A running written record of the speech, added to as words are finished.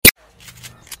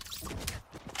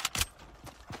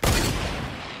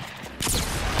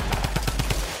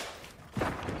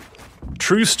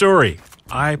True story.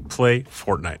 I play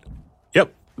Fortnite.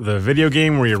 Yep, the video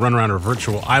game where you run around a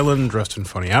virtual island dressed in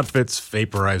funny outfits,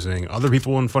 vaporizing other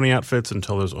people in funny outfits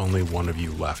until there's only one of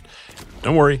you left.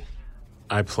 Don't worry,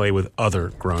 I play with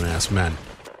other grown-ass men.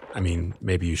 I mean,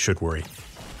 maybe you should worry.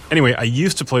 Anyway, I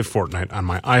used to play Fortnite on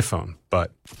my iPhone,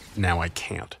 but now I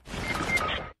can't.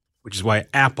 Which is why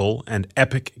Apple and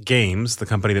Epic Games, the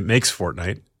company that makes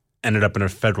Fortnite, ended up in a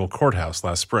federal courthouse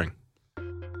last spring.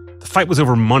 The fight was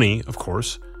over money, of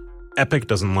course. Epic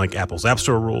doesn't like Apple's App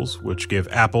Store rules, which give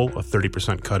Apple a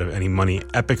 30% cut of any money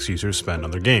Epic's users spend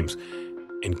on their games.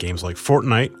 And games like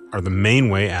Fortnite are the main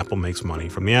way Apple makes money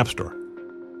from the App Store.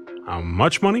 How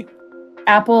much money?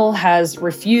 Apple has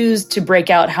refused to break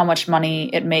out how much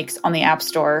money it makes on the App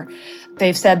Store.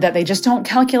 They've said that they just don't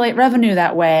calculate revenue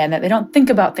that way and that they don't think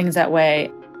about things that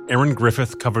way. Aaron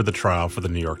Griffith covered the trial for the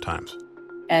New York Times.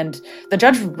 And the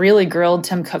judge really grilled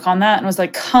Tim Cook on that and was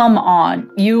like, come on,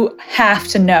 you have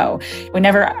to know. We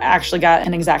never actually got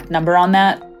an exact number on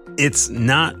that. It's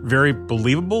not very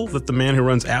believable that the man who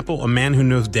runs Apple, a man who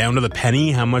knows down to the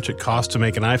penny how much it costs to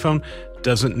make an iPhone,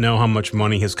 doesn't know how much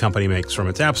money his company makes from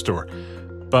its App Store.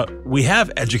 But we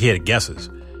have educated guesses.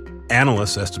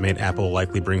 Analysts estimate Apple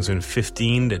likely brings in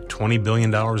 $15 to $20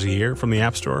 billion a year from the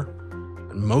App Store,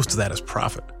 and most of that is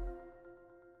profit.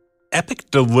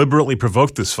 Epic deliberately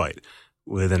provoked this fight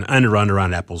with an end-around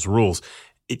around Apple's rules.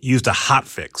 It used a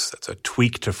hotfix, that's a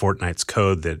tweak to Fortnite's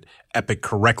code that Epic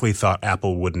correctly thought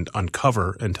Apple wouldn't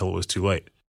uncover until it was too late.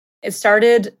 It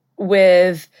started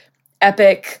with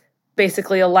Epic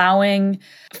basically allowing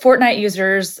Fortnite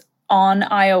users on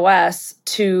iOS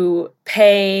to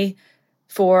pay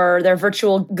for their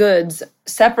virtual goods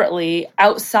separately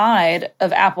outside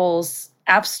of Apple's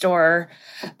App Store,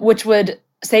 which would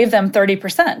save them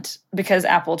 30% because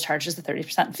Apple charges the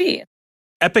 30% fee.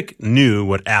 Epic knew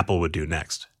what Apple would do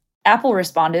next. Apple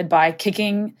responded by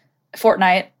kicking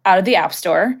Fortnite out of the App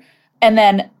Store, and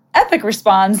then Epic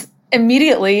responds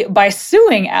immediately by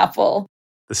suing Apple.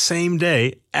 The same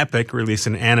day, Epic released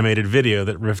an animated video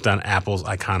that riffed on Apple's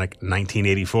iconic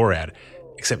 1984 ad,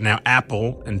 except now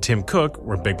Apple and Tim Cook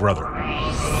were Big Brother.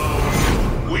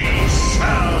 We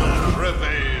shall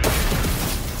prevail.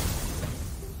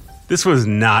 This was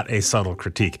not a subtle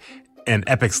critique, and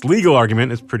Epic's legal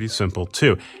argument is pretty simple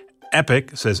too.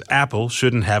 Epic says Apple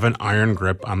shouldn't have an iron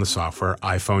grip on the software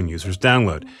iPhone users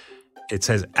download. It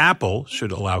says Apple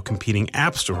should allow competing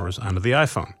app stores onto the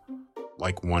iPhone,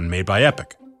 like one made by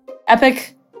Epic.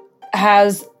 Epic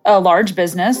has a large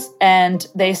business, and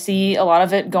they see a lot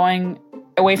of it going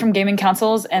away from gaming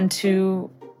consoles and to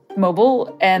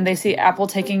mobile, and they see Apple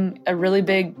taking a really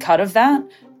big cut of that,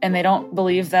 and they don't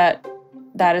believe that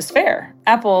that is fair.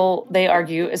 Apple, they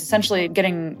argue, is essentially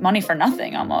getting money for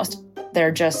nothing almost. They're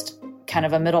just kind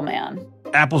of a middleman.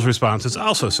 Apple's response is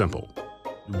also simple.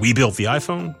 We built the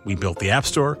iPhone, we built the App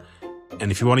Store,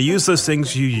 and if you want to use those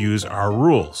things, you use our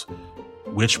rules,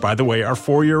 which, by the way, are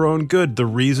for your own good. The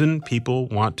reason people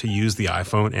want to use the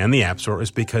iPhone and the App Store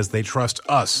is because they trust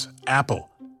us, Apple,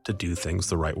 to do things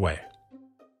the right way.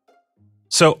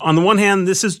 So, on the one hand,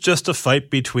 this is just a fight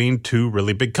between two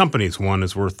really big companies. One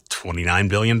is worth $29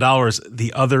 billion.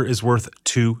 The other is worth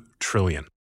 $2 trillion.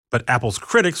 But Apple's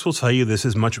critics will tell you this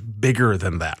is much bigger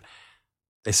than that.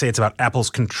 They say it's about Apple's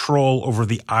control over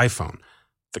the iPhone,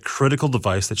 the critical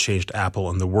device that changed Apple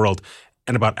and the world,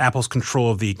 and about Apple's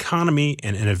control of the economy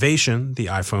and innovation the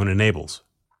iPhone enables.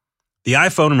 The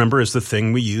iPhone, remember, is the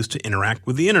thing we use to interact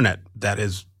with the internet. That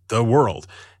is the world.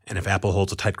 And if Apple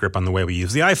holds a tight grip on the way we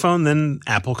use the iPhone, then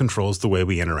Apple controls the way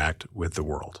we interact with the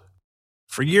world.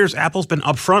 For years, Apple's been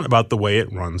upfront about the way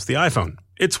it runs the iPhone.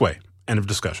 Its way. End of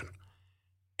discussion.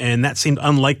 And that seemed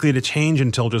unlikely to change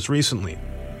until just recently.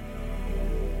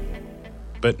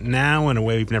 But now, in a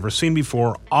way we've never seen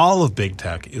before, all of big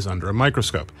tech is under a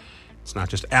microscope. It's not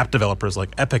just app developers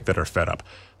like Epic that are fed up.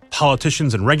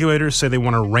 Politicians and regulators say they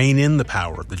want to rein in the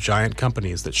power of the giant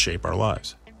companies that shape our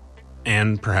lives.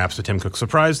 And perhaps to Tim Cook's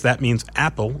surprise, that means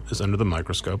Apple is under the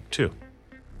microscope too.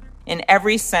 In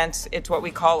every sense, it's what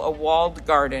we call a walled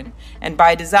garden. And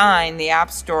by design, the App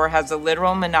Store has a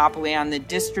literal monopoly on the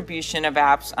distribution of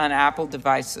apps on Apple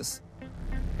devices.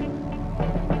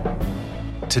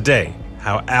 Today,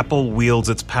 how Apple wields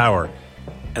its power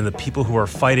and the people who are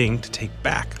fighting to take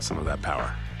back some of that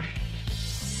power.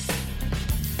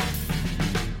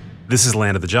 This is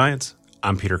Land of the Giants.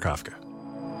 I'm Peter Kafka.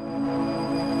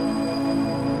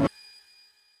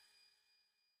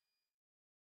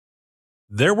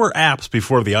 There were apps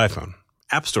before the iPhone,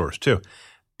 app stores too,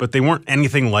 but they weren't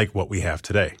anything like what we have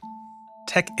today.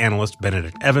 Tech analyst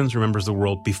Benedict Evans remembers the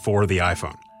world before the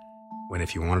iPhone, when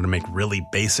if you wanted to make really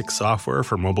basic software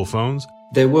for mobile phones,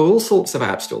 There were all sorts of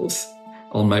app stores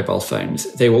on mobile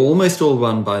phones. They were almost all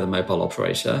run by the mobile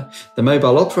operator. The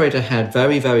mobile operator had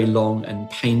very, very long and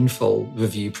painful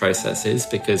review processes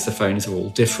because the phones are all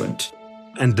different.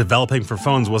 And developing for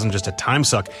phones wasn't just a time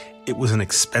suck, it was an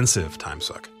expensive time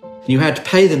suck. You had to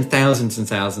pay them thousands and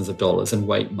thousands of dollars and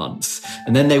wait months.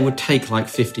 And then they would take like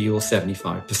 50 or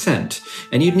 75%.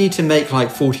 And you'd need to make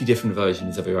like 40 different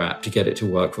versions of your app to get it to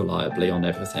work reliably on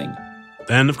everything.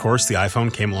 Then, of course, the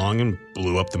iPhone came along and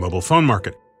blew up the mobile phone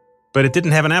market. But it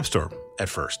didn't have an app store at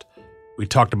first. We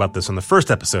talked about this on the first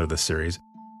episode of this series.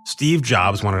 Steve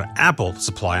Jobs wanted Apple to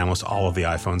supply almost all of the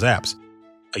iPhone's apps.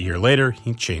 A year later,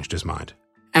 he changed his mind.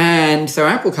 And so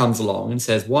Apple comes along and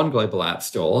says one global app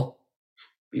store.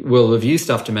 We'll review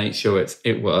stuff to make sure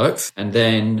it works. And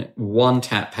then one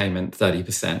tap payment,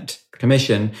 30%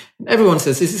 commission. And everyone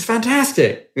says, this is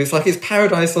fantastic. It's like it's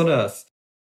paradise on earth.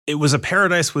 It was a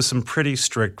paradise with some pretty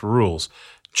strict rules.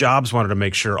 Jobs wanted to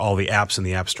make sure all the apps in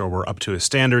the App Store were up to his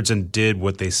standards and did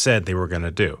what they said they were going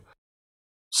to do.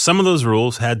 Some of those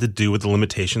rules had to do with the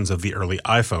limitations of the early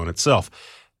iPhone itself.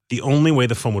 The only way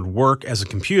the phone would work as a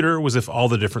computer was if all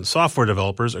the different software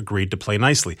developers agreed to play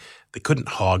nicely. They couldn't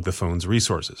hog the phone's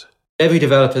resources. Every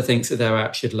developer thinks that their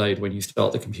app should load when you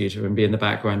start the computer and be in the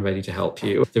background ready to help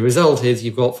you. The result is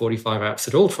you've got 45 apps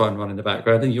that all try and run in the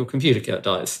background and your computer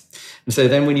dies. And so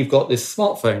then when you've got this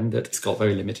smartphone that's got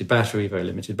very limited battery, very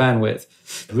limited bandwidth,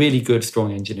 really good,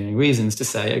 strong engineering reasons to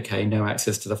say, okay, no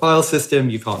access to the file system,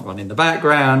 you can't run in the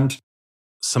background.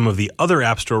 Some of the other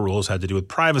App Store rules had to do with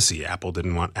privacy. Apple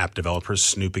didn't want app developers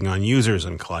snooping on users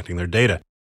and collecting their data.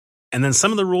 And then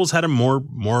some of the rules had a more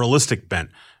moralistic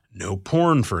bent. No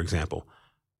porn, for example.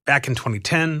 Back in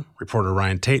 2010, reporter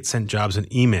Ryan Tate sent Jobs an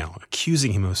email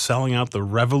accusing him of selling out the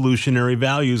revolutionary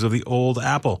values of the old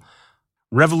Apple.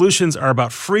 Revolutions are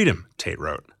about freedom, Tate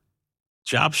wrote.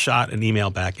 Jobs shot an email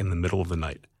back in the middle of the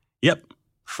night. Yep,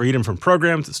 freedom from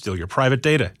programs that steal your private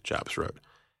data, Jobs wrote.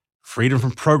 Freedom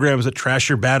from programs that trash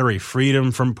your battery.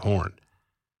 Freedom from porn.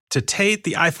 To Tate,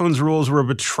 the iPhone's rules were a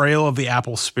betrayal of the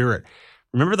Apple spirit.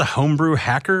 Remember the homebrew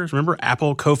hackers? Remember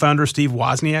Apple co-founder Steve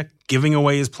Wozniak giving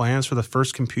away his plans for the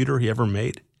first computer he ever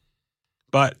made?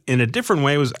 But in a different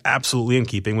way, it was absolutely in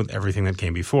keeping with everything that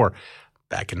came before.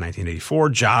 Back in 1984,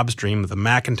 Jobs dreamed that the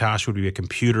Macintosh would be a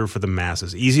computer for the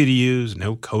masses. Easy to use,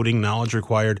 no coding knowledge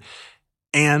required.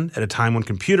 And at a time when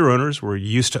computer owners were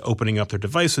used to opening up their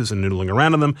devices and noodling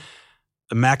around on them,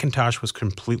 the Macintosh was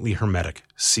completely hermetic,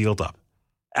 sealed up.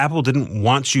 Apple didn't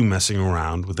want you messing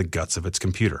around with the guts of its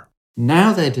computer.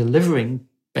 Now they're delivering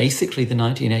basically the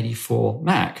 1984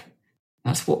 Mac.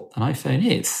 That's what an iPhone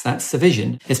is. That's the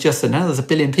vision. It's just that now there's 1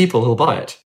 billion people who'll buy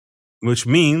it. Which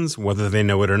means, whether they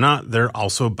know it or not, they're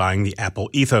also buying the Apple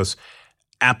ethos.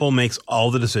 Apple makes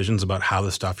all the decisions about how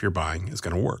the stuff you're buying is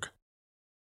going to work.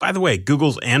 By the way,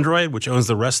 Google's Android, which owns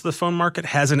the rest of the phone market,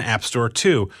 has an app store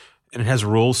too, and it has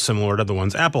rules similar to the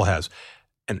ones Apple has.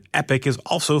 And Epic is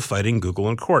also fighting Google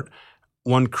in court.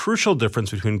 One crucial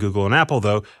difference between Google and Apple,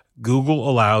 though, Google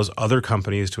allows other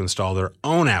companies to install their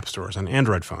own app stores on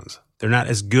Android phones. They're not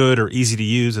as good or easy to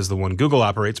use as the one Google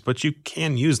operates, but you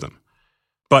can use them.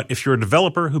 But if you're a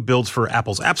developer who builds for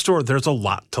Apple's App Store, there's a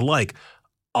lot to like.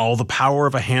 All the power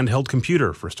of a handheld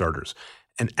computer, for starters.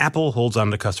 And Apple holds on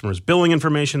to customers' billing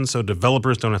information so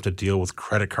developers don't have to deal with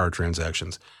credit card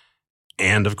transactions.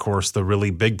 And, of course, the really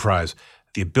big prize,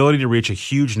 the ability to reach a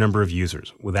huge number of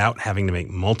users without having to make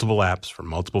multiple apps for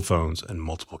multiple phones and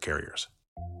multiple carriers.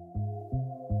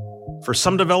 For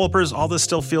some developers, all this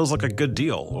still feels like a good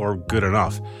deal or good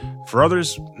enough. For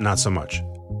others, not so much.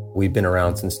 We've been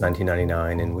around since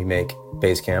 1999, and we make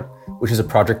Basecamp, which is a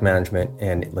project management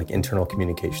and internal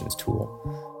communications tool.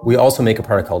 We also make a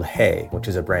product called Hey, which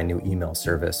is a brand new email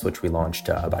service, which we launched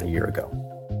about a year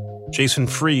ago. Jason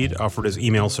Fried offered his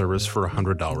email service for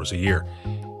 $100 a year.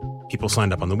 People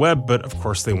signed up on the web, but of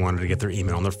course they wanted to get their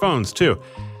email on their phones too.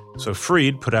 So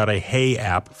Fried put out a Hey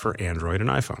app for Android and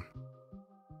iPhone.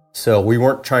 So we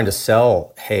weren't trying to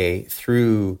sell Hey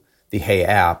through the Hey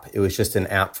app. It was just an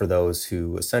app for those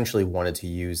who essentially wanted to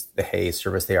use the Hey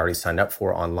service they already signed up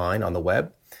for online on the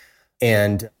web.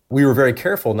 And we were very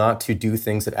careful not to do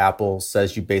things that Apple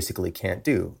says you basically can't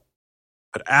do.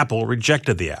 But Apple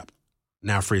rejected the app.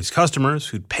 Now Fried's customers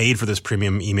who'd paid for this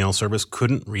premium email service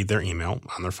couldn't read their email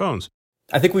on their phones.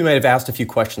 I think we might have asked a few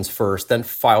questions first, then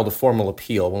filed a formal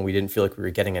appeal when we didn't feel like we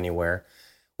were getting anywhere,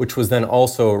 which was then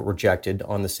also rejected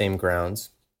on the same grounds.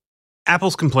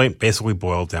 Apple's complaint basically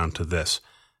boiled down to this.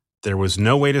 There was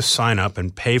no way to sign up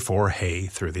and pay for Hey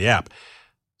through the app.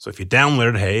 So if you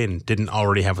downloaded Hey and didn't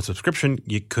already have a subscription,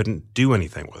 you couldn't do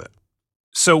anything with it.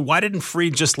 So why didn't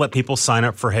Fried just let people sign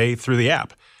up for Hey through the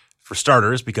app? For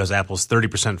starters, because Apple's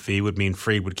 30% fee would mean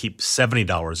Fried would keep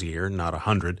 $70 a year, not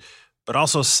 $100, but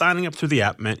also signing up through the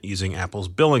app meant using Apple's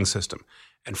billing system.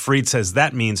 And Fried says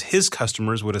that means his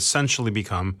customers would essentially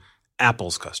become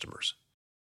Apple's customers.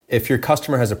 If your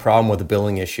customer has a problem with a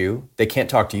billing issue, they can't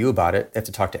talk to you about it. They have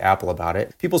to talk to Apple about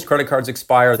it. People's credit cards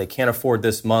expire. They can't afford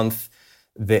this month.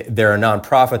 They're a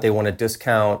nonprofit. They want a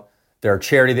discount. They're a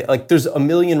charity. There's a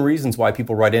million reasons why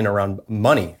people write in around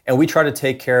money. And we try to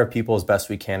take care of people as best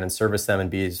we can and service them and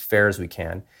be as fair as we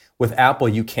can. With Apple,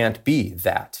 you can't be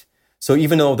that. So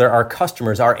even though they're our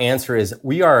customers, our answer is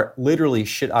we are literally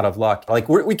shit out of luck.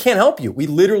 We can't help you. We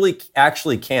literally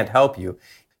actually can't help you.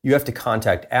 You have to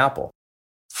contact Apple.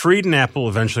 Fried and Apple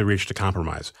eventually reached a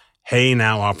compromise. Hey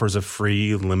now offers a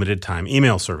free limited-time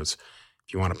email service.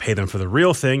 If you want to pay them for the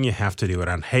real thing, you have to do it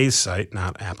on Hey's site,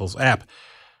 not Apple's app.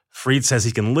 Fried says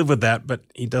he can live with that, but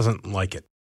he doesn't like it.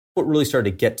 What really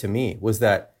started to get to me was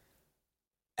that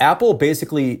Apple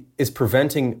basically is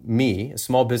preventing me, a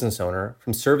small business owner,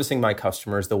 from servicing my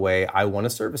customers the way I want to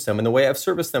service them and the way I've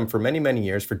serviced them for many, many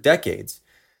years, for decades.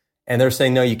 And they're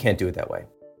saying, no, you can't do it that way.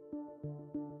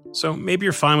 So maybe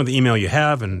you're fine with the email you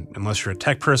have, and unless you're a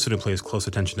tech person who pays close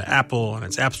attention to Apple and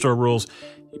its App Store rules,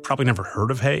 you probably never heard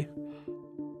of Hey.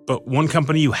 But one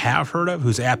company you have heard of,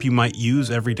 whose app you might use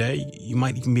every day, you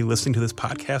might even be listening to this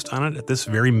podcast on it at this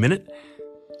very minute,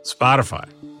 Spotify.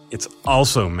 It's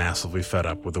also massively fed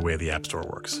up with the way the App Store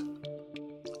works.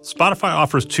 Spotify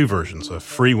offers two versions, a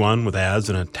free one with ads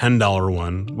and a $10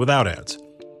 one without ads.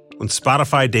 When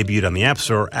Spotify debuted on the App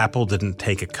Store, Apple didn't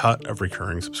take a cut of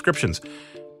recurring subscriptions.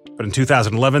 But in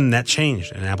 2011, that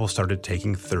changed, and Apple started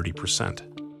taking 30%.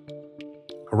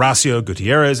 Horacio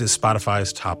Gutierrez is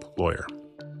Spotify's top lawyer.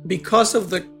 Because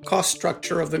of the cost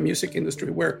structure of the music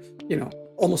industry, where,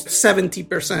 almost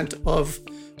 70% of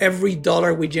every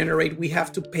dollar we generate, we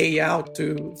have to pay out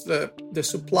to the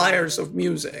suppliers of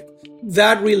music.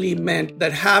 That really meant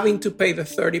that having to pay the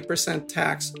 30%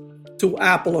 tax to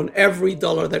Apple on every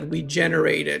dollar that we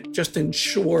generated just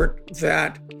ensured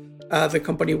that the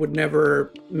company would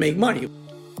never make money.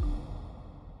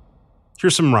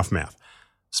 Here's some rough math.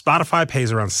 Spotify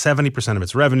pays around 70% of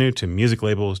its revenue to music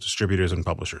labels, distributors, and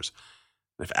publishers.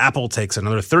 If Apple takes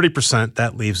another 30%,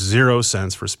 that leaves 0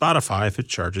 cents for Spotify if it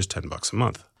charges $10 a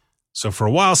month. So for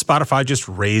a while, Spotify just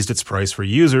raised its price for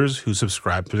users who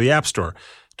subscribe to the App Store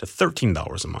to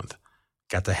 $13 a month.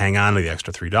 Got to hang on to the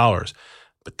extra $3.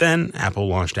 But then Apple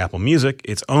launched Apple Music,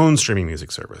 its own streaming music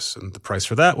service, and the price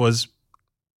for that was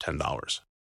 $10.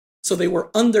 So they were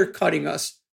undercutting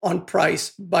us on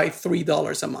price by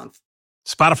 $3 a month.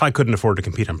 Spotify couldn't afford to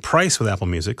compete on price with Apple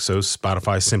Music, so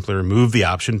Spotify simply removed the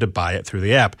option to buy it through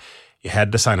the app. You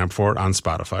had to sign up for it on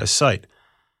Spotify's site.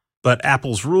 But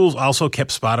Apple's rules also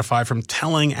kept Spotify from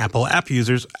telling Apple app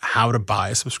users how to buy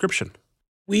a subscription.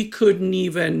 We couldn't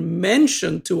even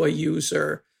mention to a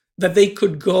user that they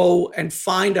could go and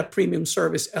find a premium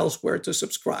service elsewhere to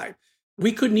subscribe.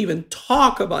 We couldn't even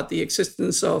talk about the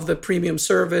existence of the premium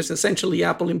service. Essentially,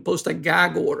 Apple imposed a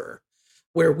gag order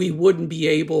where we wouldn't be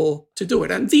able to do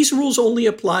it. And these rules only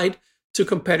applied to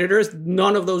competitors.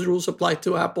 None of those rules applied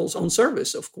to Apple's own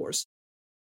service, of course.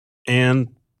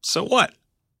 And so what?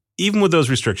 Even with those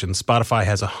restrictions, Spotify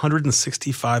has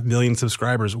 165 million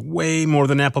subscribers, way more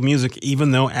than Apple Music,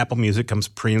 even though Apple Music comes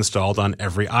pre-installed on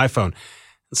every iPhone.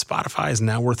 And Spotify is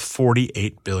now worth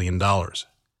 $48 billion.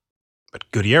 But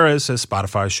Gutierrez says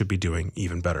Spotify should be doing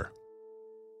even better.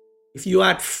 If you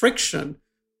add friction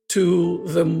to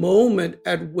the moment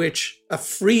at which a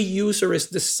free user is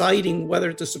deciding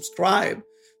whether to subscribe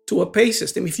to a pay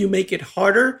system, if you make it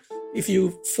harder, if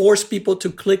you force people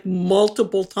to click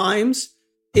multiple times,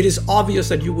 it is obvious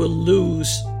that you will lose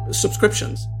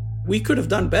subscriptions. We could have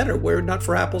done better were it not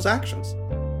for Apple's actions.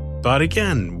 But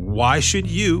again, why should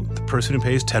you, the person who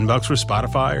pays $10 for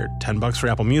Spotify or $10 for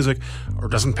Apple Music or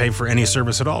doesn't pay for any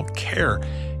service at all, care?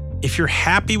 If you're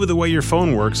happy with the way your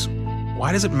phone works,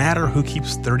 why does it matter who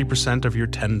keeps 30% of your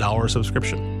 $10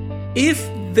 subscription? If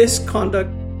this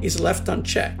conduct is left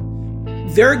unchecked,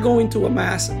 they're going to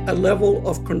amass a level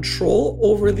of control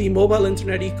over the mobile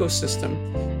internet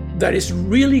ecosystem that is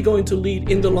really going to lead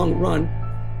in the long run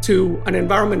to an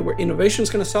environment where innovation is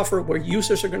going to suffer, where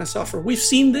users are going to suffer. We've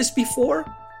seen this before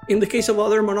in the case of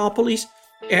other monopolies,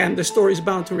 and the story is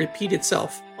bound to repeat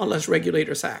itself unless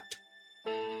regulators act.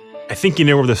 I think you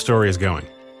know where the story is going.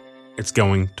 It's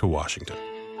going to Washington,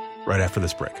 right after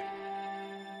this break.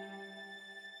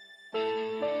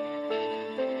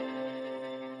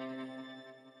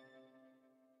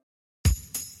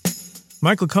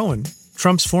 Michael Cohen,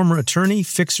 Trump's former attorney,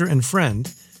 fixer, and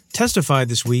friend, testified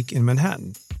this week in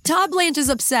Manhattan. Todd Blanche is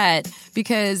upset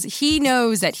because he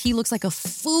knows that he looks like a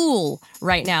fool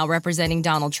right now representing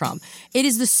Donald Trump. It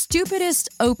is the stupidest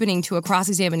opening to a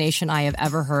cross-examination I have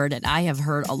ever heard, and I have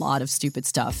heard a lot of stupid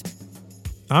stuff.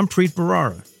 I'm Preet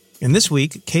Bharara, and this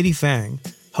week, Katie Phang,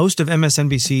 host of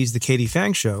MSNBC's The Katie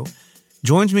Phang Show,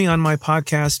 joins me on my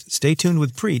podcast, Stay Tuned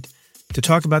with Preet, to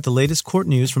talk about the latest court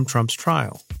news from Trump's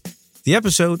trial. The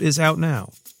episode is out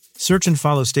now. Search and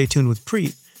follow Stay Tuned with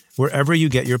Preet wherever you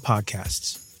get your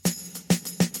podcasts.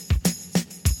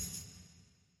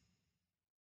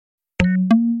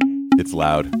 It's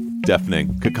loud,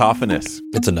 deafening, cacophonous.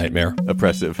 It's a nightmare.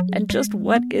 Oppressive. And just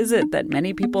what is it that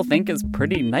many people think is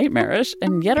pretty nightmarish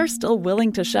and yet are still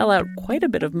willing to shell out quite a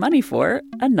bit of money for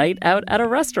a night out at a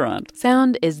restaurant?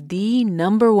 Sound is the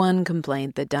number one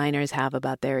complaint that diners have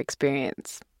about their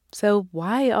experience. So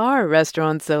why are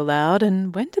restaurants so loud,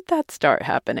 and when did that start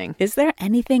happening? Is there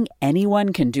anything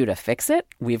anyone can do to fix it?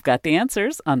 We've got the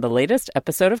answers on the latest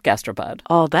episode of Gastropod.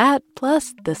 All that,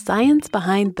 plus the science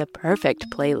behind the perfect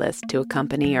playlist to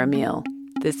accompany your meal.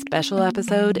 This special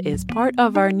episode is part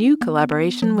of our new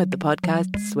collaboration with the podcast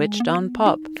Switched on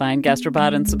Pop. Find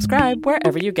Gastropod and subscribe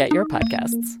wherever you get your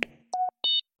podcasts.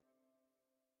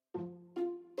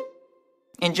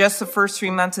 In just the first 3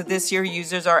 months of this year,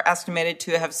 users are estimated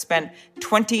to have spent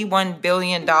 $21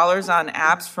 billion on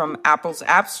apps from Apple's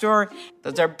App Store.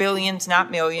 Those are billions, not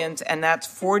millions, and that's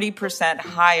 40%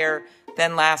 higher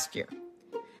than last year.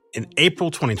 In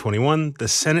April 2021, the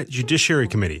Senate Judiciary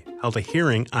Committee held a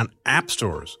hearing on app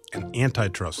stores and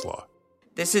antitrust law.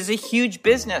 This is a huge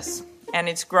business, and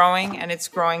it's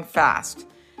growing fast.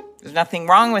 There's nothing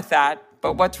wrong with that,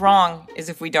 but what's wrong is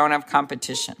if we don't have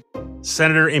competition.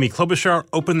 Senator Amy Klobuchar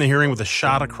opened the hearing with a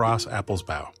shot across Apple's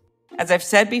bow. As I've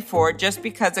said before, just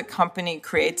because a company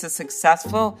creates a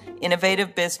successful,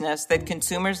 innovative business that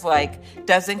consumers like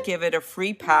doesn't give it a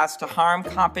free pass to harm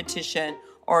competition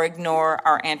or ignore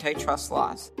our antitrust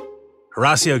laws.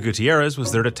 Horacio Gutierrez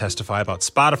was there to testify about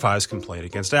Spotify's complaint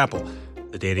against Apple.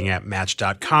 The dating app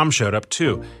Match.com showed up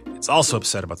too. It's also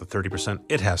upset about the 30%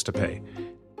 it has to pay.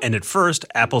 And at first,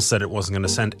 Apple said it wasn't going to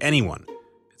send anyone.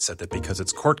 It said that because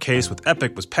its court case with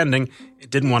Epic was pending, it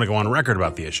didn't want to go on record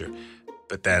about the issue.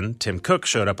 But then Tim Cook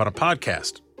showed up on a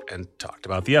podcast and talked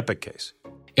about the Epic case.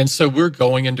 And so we're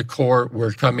going into court.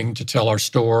 We're coming to tell our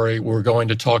story. We're going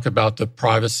to talk about the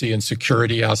privacy and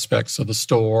security aspects of the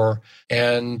store.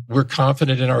 And we're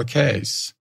confident in our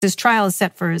case. This trial is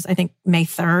set for, I think, May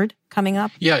 3rd coming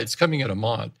up. Yeah, it's coming in a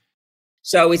month.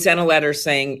 So we sent a letter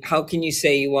saying, how can you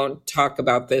say you won't talk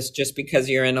about this just because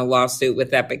you're in a lawsuit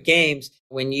with Epic Games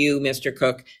when you, Mr.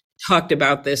 Cook, talked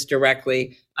about this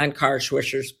directly on Kara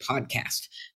Swisher's podcast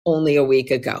only a week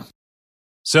ago?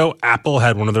 So Apple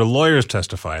had one of their lawyers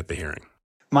testify at the hearing.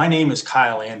 My name is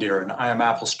Kyle Andier, and I am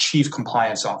Apple's Chief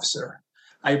Compliance Officer.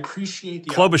 I appreciate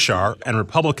the... Klobuchar and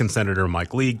Republican Senator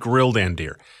Mike Lee grilled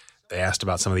Andier. They asked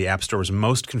about some of the App Store's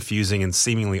most confusing and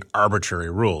seemingly arbitrary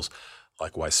rules,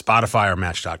 like why Spotify or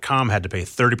Match.com had to pay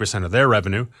 30% of their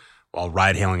revenue, while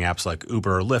ride-hailing apps like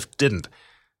Uber or Lyft didn't.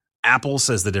 Apple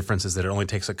says the difference is that it only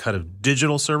takes a cut of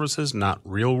digital services, not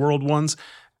real-world ones,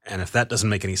 and if that doesn't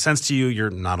make any sense to you,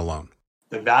 you're not alone.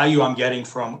 The value I'm getting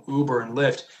from Uber and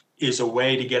Lyft is a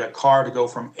way to get a car to go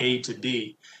from A to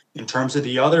B. In terms of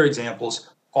the other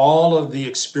examples, all of the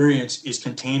experience is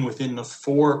contained within the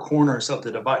four corners of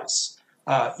the device.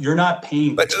 You're not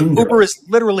paying. But Uber is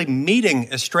literally meeting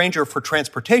a stranger for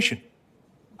transportation.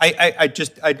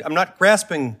 I'm not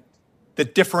grasping the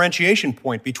differentiation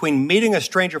point between meeting a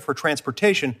stranger for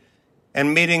transportation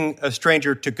and meeting a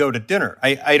stranger to go to dinner.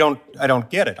 I don't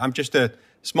get it. I'm just a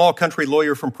small country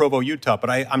lawyer from Provo, Utah, but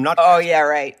I'm not. Oh, yeah,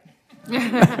 right.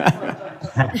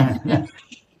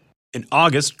 In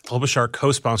August, Klobuchar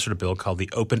co-sponsored a bill called the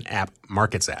Open App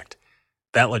Markets Act.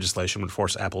 That legislation would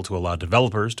force Apple to allow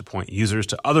developers to point users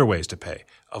to other ways to pay,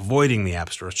 avoiding the App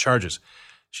Store's charges.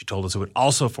 She told us it would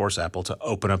also force Apple to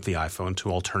open up the iPhone to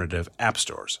alternative app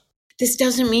stores. This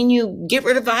doesn't mean you get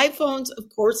rid of iPhones. Of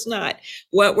course not.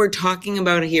 What we're talking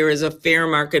about here is a fair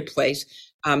marketplace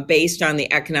based on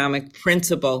the economic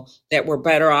principle that we're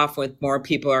better off with more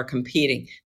people are competing.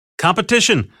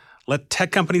 Competition. Let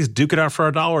tech companies duke it out for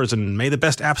our dollars and may the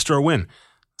best app store win.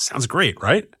 Sounds great,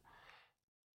 right?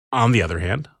 On the other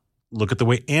hand, look at the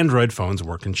way Android phones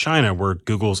work in China, where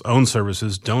Google's own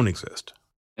services don't exist.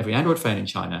 Every Android phone in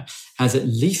China has at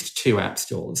least 2 app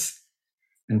stores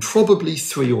and probably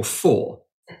 3 or 4.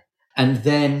 And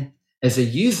then as a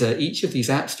user, each of these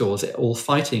app stores are all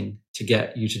fighting to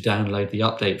get you to download the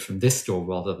update from this store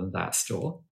rather than that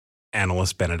store.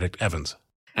 Analyst Benedict Evans.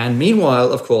 And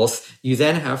meanwhile, of course, you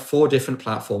then have 4 different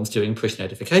platforms doing push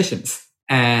notifications.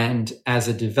 And as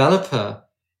a developer,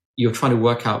 you're trying to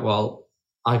work out, well,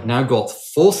 I've now got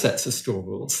 4 sets of store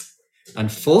rules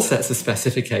and 4 sets of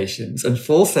specifications and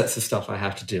 4 sets of stuff I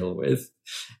have to deal with.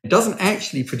 It doesn't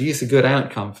actually produce a good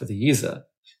outcome for the user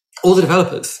or the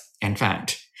developers, in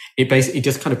fact. It basically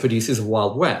just kind of produces a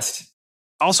Wild West.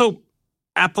 Also,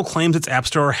 Apple claims its App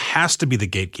Store has to be the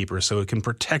gatekeeper so it can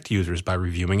protect users by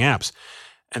reviewing apps.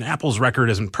 And Apple's record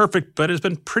isn't perfect, but has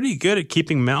been pretty good at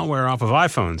keeping malware off of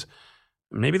iPhones.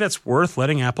 Maybe that's worth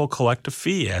letting Apple collect a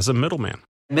fee as a middleman.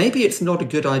 Maybe it's not a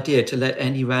good idea to let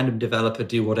any random developer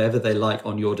do whatever they like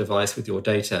on your device with your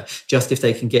data, just if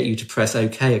they can get you to press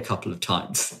OK a couple of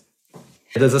times.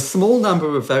 There's a small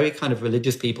number of very kind of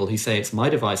religious people who say it's my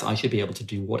device, I should be able to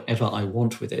do whatever I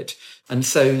want with it. And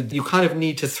so you kind of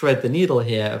need to thread the needle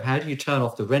here of how do you turn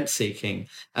off the rent-seeking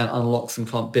and unlock some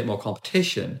bit more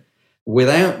competition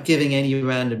without giving any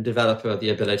random developer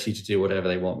the ability to do whatever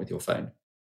they want with your phone.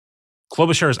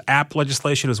 Klobuchar's app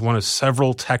legislation is one of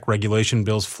several tech regulation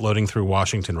bills floating through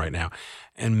Washington right now,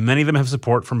 and many of them have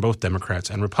support from both Democrats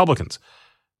and Republicans.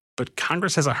 But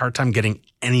Congress has a hard time getting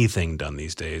anything done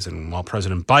these days, and while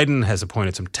President Biden has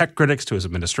appointed some tech critics to his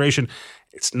administration,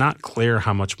 it's not clear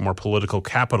how much more political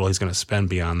capital he's going to spend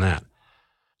beyond that.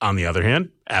 On the other hand,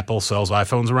 Apple sells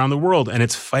iPhones around the world, and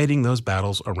it's fighting those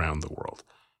battles around the world.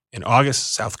 In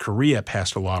August, South Korea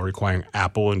passed a law requiring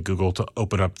Apple and Google to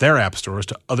open up their app stores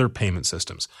to other payment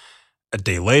systems. A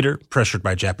day later, pressured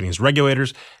by Japanese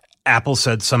regulators, Apple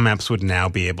said some apps would now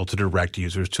be able to direct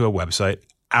users to a website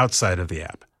outside of the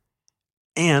app.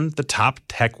 And the top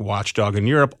tech watchdog in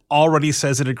Europe already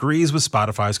says it agrees with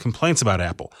Spotify's complaints about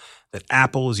Apple, that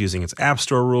Apple is using its App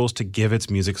Store rules to give its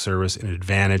music service an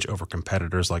advantage over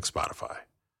competitors like Spotify.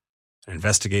 An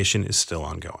investigation is still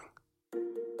ongoing.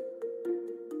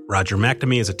 Roger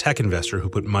McNamee is a tech investor who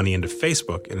put money into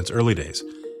Facebook in its early days.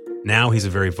 Now he's a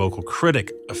very vocal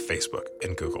critic of Facebook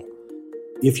and Google.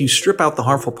 If you strip out the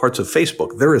harmful parts of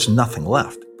Facebook, there is nothing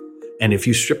left. And if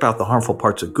you strip out the harmful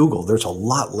parts of Google, there's a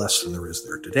lot less than there is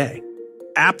there today.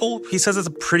 Apple, he says, is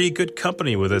a pretty good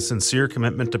company with a sincere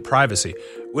commitment to privacy,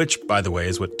 which, by the way,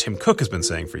 is what Tim Cook has been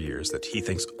saying for years, that he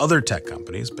thinks other tech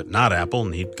companies, but not Apple,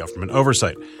 need government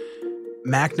oversight.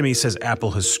 McNamee says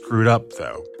Apple has screwed up,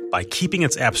 though, by keeping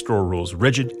its App Store rules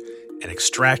rigid and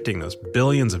extracting those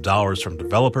billions of dollars from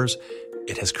developers.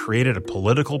 It has created a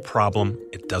political problem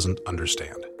it doesn't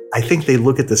understand. I think they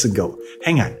look at this and go,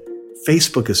 hang on,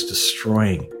 Facebook is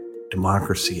destroying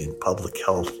democracy and public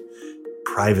health,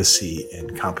 privacy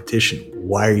and competition.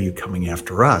 Why are you coming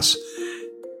after us?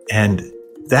 And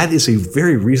that is a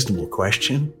very reasonable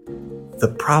question.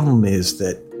 The problem is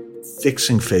that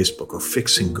fixing Facebook or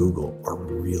fixing Google are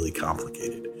really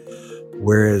complicated.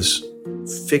 Whereas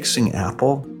fixing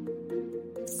Apple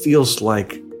feels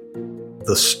like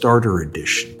the starter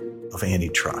edition of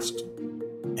antitrust.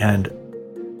 And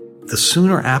the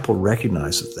sooner Apple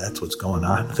recognizes that's what's going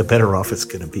on, the better off it's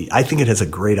going to be. I think it has a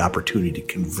great opportunity to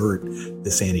convert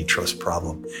this antitrust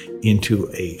problem into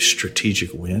a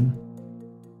strategic win.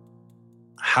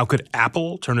 How could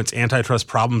Apple turn its antitrust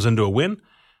problems into a win?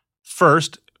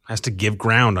 First, it has to give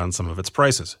ground on some of its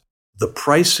prices. The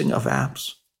pricing of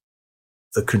apps,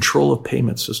 the control of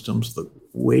payment systems, the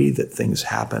way that things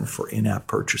happen for in-app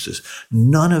purchases,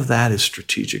 none of that is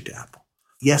strategic to Apple.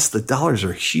 Yes, the dollars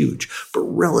are huge, but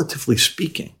relatively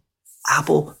speaking,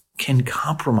 Apple can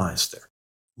compromise there.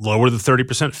 Lower the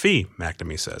 30% fee,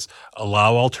 McNamee says.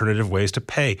 Allow alternative ways to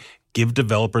pay. Give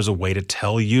developers a way to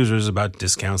tell users about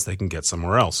discounts they can get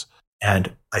somewhere else.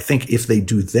 And I think if they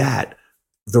do that,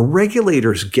 the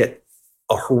regulators get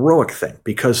a heroic thing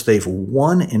because they've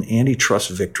won an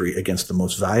antitrust victory against the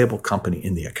most valuable company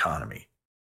in the economy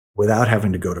without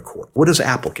having to go to court. What does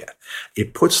Apple get?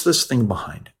 It puts this thing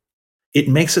behind it. It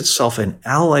makes itself an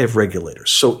ally of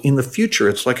regulators. So in the future,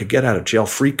 it's like a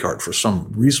get-out-of-jail-free card for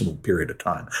some reasonable period of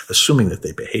time, assuming that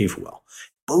they behave well.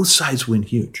 Both sides win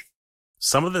huge.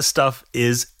 Some of this stuff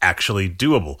is actually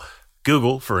doable.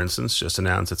 Google, for instance, just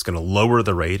announced it's going to lower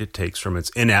the rate it takes from its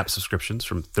in-app subscriptions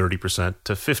from 30%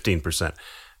 to 15%.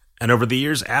 And over the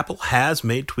years, Apple has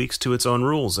made tweaks to its own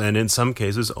rules, and in some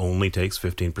cases only takes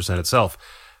 15% itself.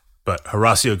 But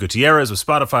Horacio Gutierrez of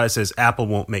Spotify says Apple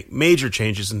won't make major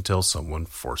changes until someone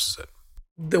forces it.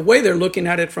 The way they're looking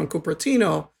at it from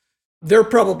Cupertino, they're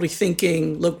probably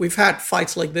thinking, look, we've had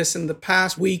fights like this in the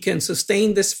past. We can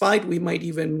sustain this fight. We might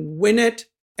even win it.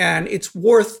 And it's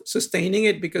worth sustaining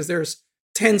it because there's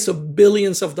tens of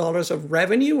billions of dollars of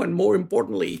revenue. And more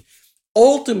importantly,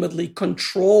 ultimately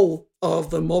control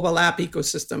of the mobile app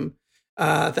ecosystem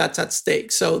that's at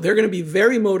stake. So they're going to be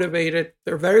very motivated.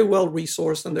 They're very well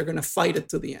resourced, and they're going to fight it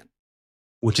to the end.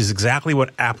 Which is exactly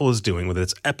what Apple is doing with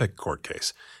its Epic court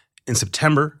case. In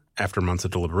September, After months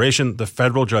of deliberation, the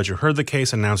federal judge who heard the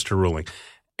case announced her ruling.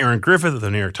 Aaron Griffith of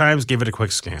the New York Times gave it a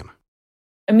quick scan.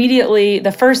 Immediately,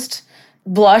 the first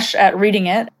blush at reading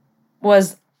it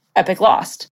was Epic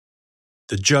lost.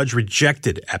 The judge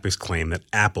rejected Epic's claim that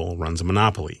Apple runs a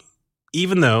monopoly,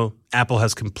 even though Apple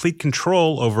has complete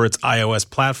control over its iOS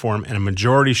platform and a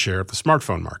majority share of the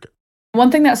smartphone market.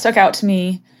 One thing that stuck out to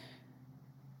me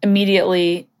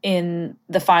immediately in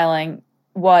the filing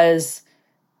was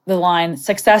the line,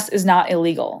 "Success is not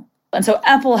illegal." And so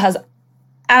Apple has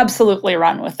absolutely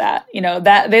run with that.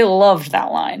 That they loved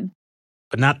that line.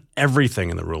 But not everything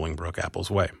in the ruling broke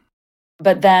Apple's way.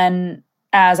 But then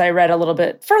as I read a little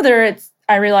bit further,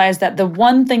 I realized that the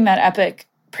one thing that Epic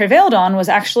prevailed on was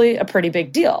actually a pretty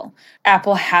big deal.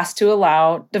 Apple has to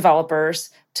allow developers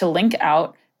to link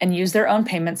out and use their own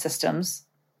payment systems.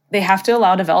 They have to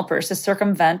allow developers to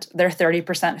circumvent their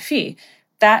 30% fee.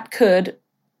 That could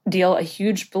deal a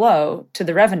huge blow to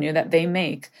the revenue that they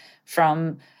make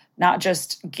from not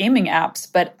just gaming apps,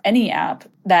 but any app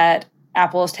that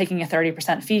Apple is taking a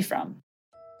 30% fee from.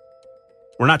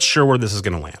 We're not sure where this is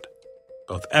going to land.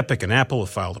 Both Epic and Apple have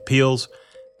filed appeals,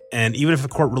 and even if the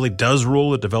court really does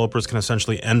rule that developers can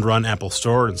essentially end-run Apple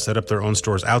Store and set up their own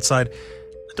stores outside,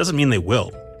 it doesn't mean they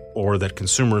will, or that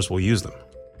consumers will use them.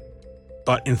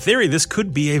 But in theory, this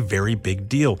could be a very big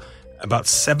deal. About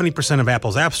 70% of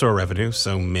Apple's App Store revenue,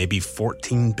 so maybe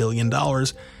 $14 billion,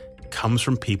 comes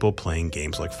from people playing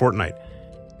games like Fortnite.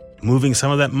 Moving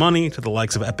some of that money to the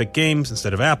likes of Epic Games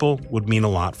instead of Apple would mean a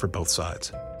lot for both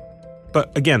sides.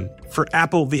 But again, for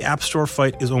Apple, the App Store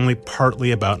fight is only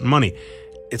partly about money.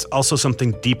 It's also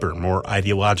something deeper, more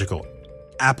ideological.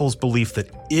 Apple's belief that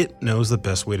it knows the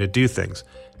best way to do things.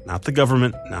 Not the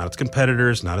government, not its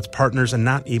competitors, not its partners, and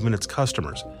not even its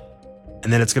customers.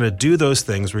 And then it's going to do those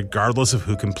things regardless of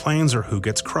who complains or who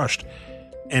gets crushed.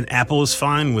 And Apple is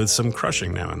fine with some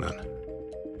crushing now and then.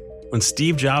 When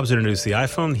Steve Jobs introduced the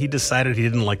iPhone, he decided he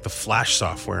didn't like the Flash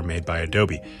software made by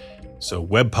Adobe. So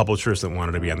web publishers that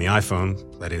wanted to be on the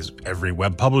iPhone, that is, every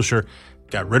web publisher,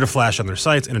 got rid of Flash on their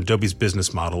sites, and Adobe's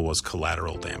business model was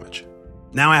collateral damage.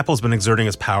 Now Apple's been exerting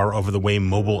its power over the way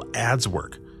mobile ads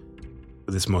work.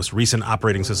 With its most recent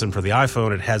operating system for the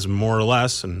iPhone, it has more or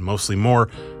less, and mostly more,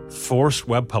 forced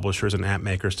web publishers and app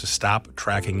makers to stop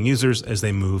tracking users as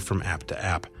they move from app to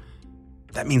app.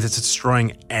 That means it's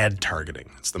destroying ad targeting.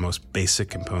 It's the most basic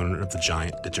component of the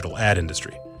giant digital ad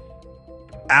industry.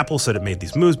 Apple said it made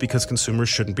these moves because consumers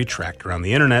shouldn't be tracked around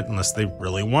the internet unless they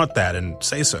really want that and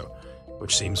say so,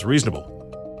 which seems reasonable.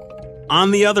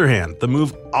 On the other hand, the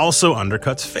move also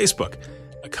undercuts Facebook,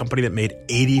 a company that made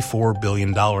 $84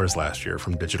 billion last year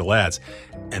from digital ads,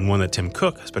 and one that Tim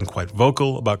Cook has been quite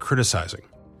vocal about criticizing.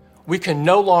 We can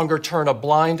no longer turn a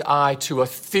blind eye to a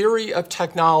theory of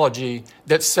technology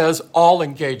that says all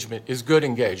engagement is good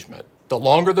engagement, the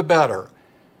longer the better,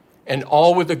 and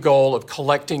all with the goal of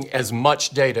collecting as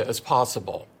much data as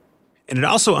possible. And it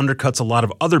also undercuts a lot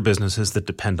of other businesses that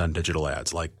depend on digital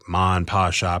ads, like ma and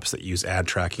pa shops that use ad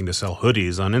tracking to sell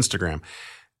hoodies on Instagram.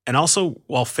 And also,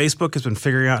 while Facebook has been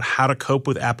figuring out how to cope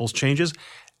with Apple's changes,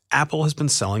 Apple has been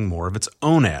selling more of its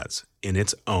own ads in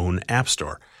its own App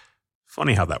Store.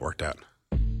 Funny how that worked out.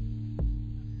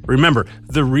 Remember,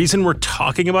 the reason we're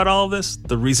talking about all of this,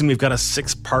 the reason we've got a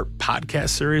 6-part podcast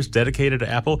series dedicated to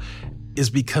Apple, is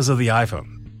because of the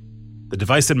iPhone. The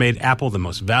device that made Apple the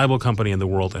most valuable company in the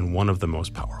world and one of the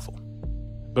most powerful.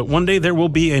 But one day there will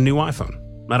be a new iPhone.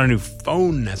 Not a new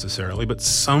phone necessarily, but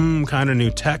some kind of new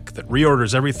tech that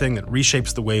reorders everything, that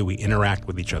reshapes the way we interact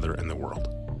with each other in the world.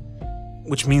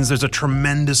 Which means there's a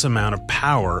tremendous amount of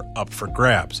power up for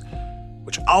grabs.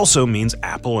 Which also means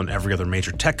Apple and every other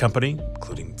major tech company,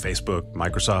 including Facebook,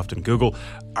 Microsoft, and Google,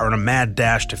 are on a mad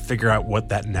dash to figure out what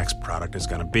that next product is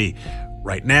going to be.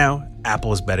 Right now,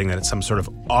 Apple is betting that it's some sort of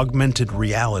augmented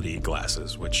reality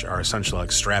glasses, which are essentially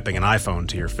like strapping an iPhone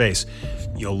to your face.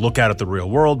 You'll look out at the real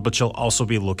world, but you'll also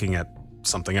be looking at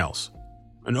something else.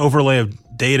 An overlay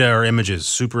of data or images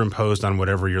superimposed on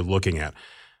whatever you're looking at.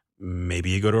 Maybe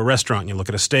you go to a restaurant and you look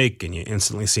at a steak and you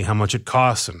instantly see how much it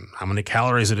costs and how many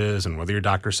calories it is and whether your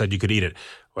doctor said you could eat it,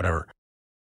 whatever.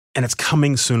 And it's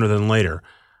coming sooner than later.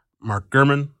 Mark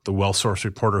Gurman, the well-sourced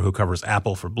reporter who covers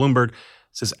Apple for Bloomberg,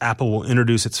 says Apple will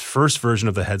introduce its first version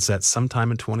of the headset sometime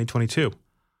in 2022,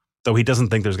 though he doesn't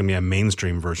think there's going to be a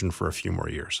mainstream version for a few more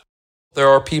years. There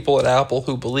are people at Apple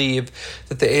who believe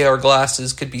that the AR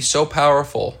glasses could be so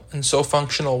powerful and so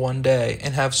functional one day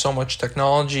and have so much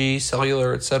technology,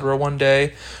 cellular, etc. one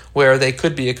day where they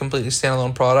could be a completely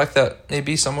standalone product that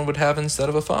maybe someone would have instead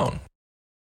of a phone.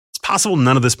 It's possible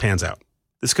none of this pans out.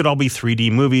 This could all be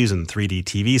 3D movies and 3D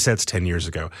TV sets 10 years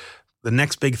ago. the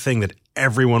next big thing that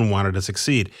everyone wanted to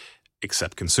succeed,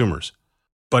 except consumers.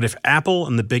 But if Apple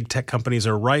and the big tech companies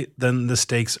are right, then the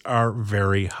stakes are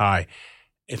very high.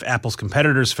 If Apple's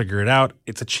competitors figure it out,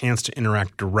 it's a chance to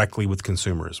interact directly with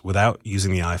consumers without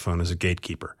using the iPhone as a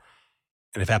gatekeeper.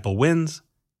 And if Apple wins,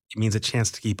 it means a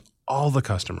chance to keep all the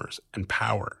customers and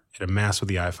power it amassed with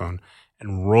the iPhone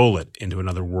and roll it into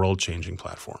another world-changing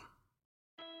platform.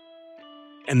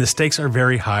 And the stakes are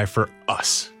very high for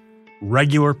us,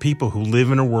 regular people who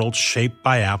live in a world shaped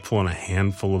by Apple and a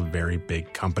handful of very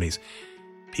big companies.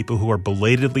 People who are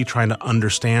belatedly trying to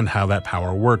understand how that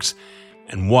power works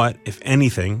and what, if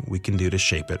anything, we can do to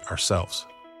shape it ourselves.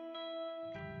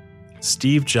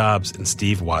 Steve Jobs and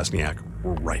Steve Wozniak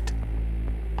were right.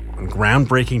 When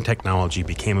groundbreaking technology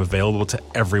became available to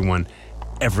everyone,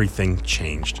 everything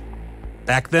changed.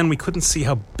 Back then, we couldn't see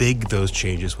how big those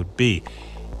changes would be.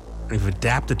 And we've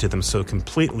adapted to them so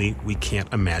completely, we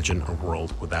can't imagine a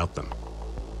world without them.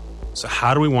 So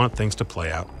how do we want things to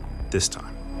play out this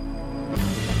time?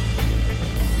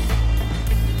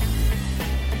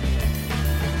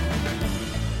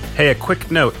 Hey, a quick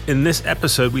note. In this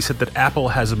episode, we said that Apple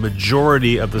has a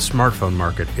majority of the smartphone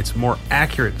market. It's more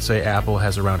accurate to say Apple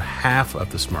has around half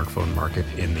of the smartphone market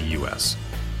in the US.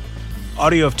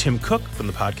 Audio of Tim Cook from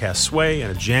the podcast Sway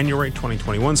and a January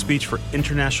 2021 speech for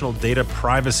International Data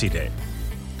Privacy Day.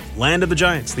 Land of the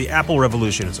Giants, The Apple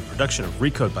Revolution is a production of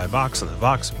Recode by Vox and the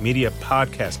Vox Media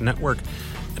Podcast Network.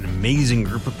 An amazing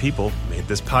group of people made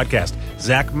this podcast.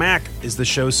 Zach Mack is the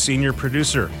show's senior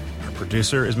producer. Our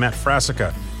producer is Matt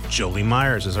Frasica. Jolie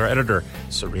Myers is our editor.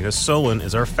 Serena Solon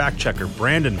is our fact-checker.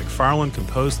 Brandon McFarlane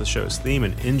composed the show's theme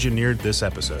and engineered this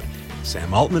episode.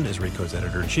 Sam Altman is Recode's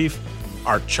editor-in-chief.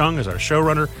 Art Chung is our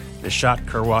showrunner. Nishat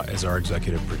Kurwa is our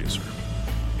executive producer.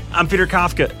 I'm Peter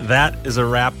Kafka. That is a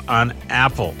wrap on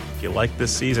Apple. If you liked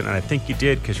this season, and I think you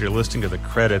did because you're listening to the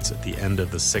credits at the end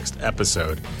of the 6th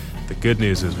episode, the good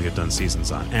news is we have done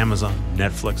seasons on Amazon,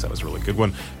 Netflix, that was a really good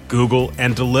one, Google,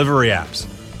 and delivery apps.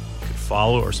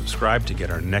 Follow or subscribe to get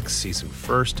our next season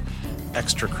first.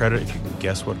 Extra credit if you can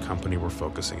guess what company we're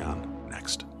focusing on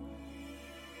next.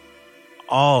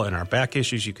 All in our back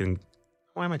issues, you can...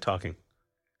 Why am I talking?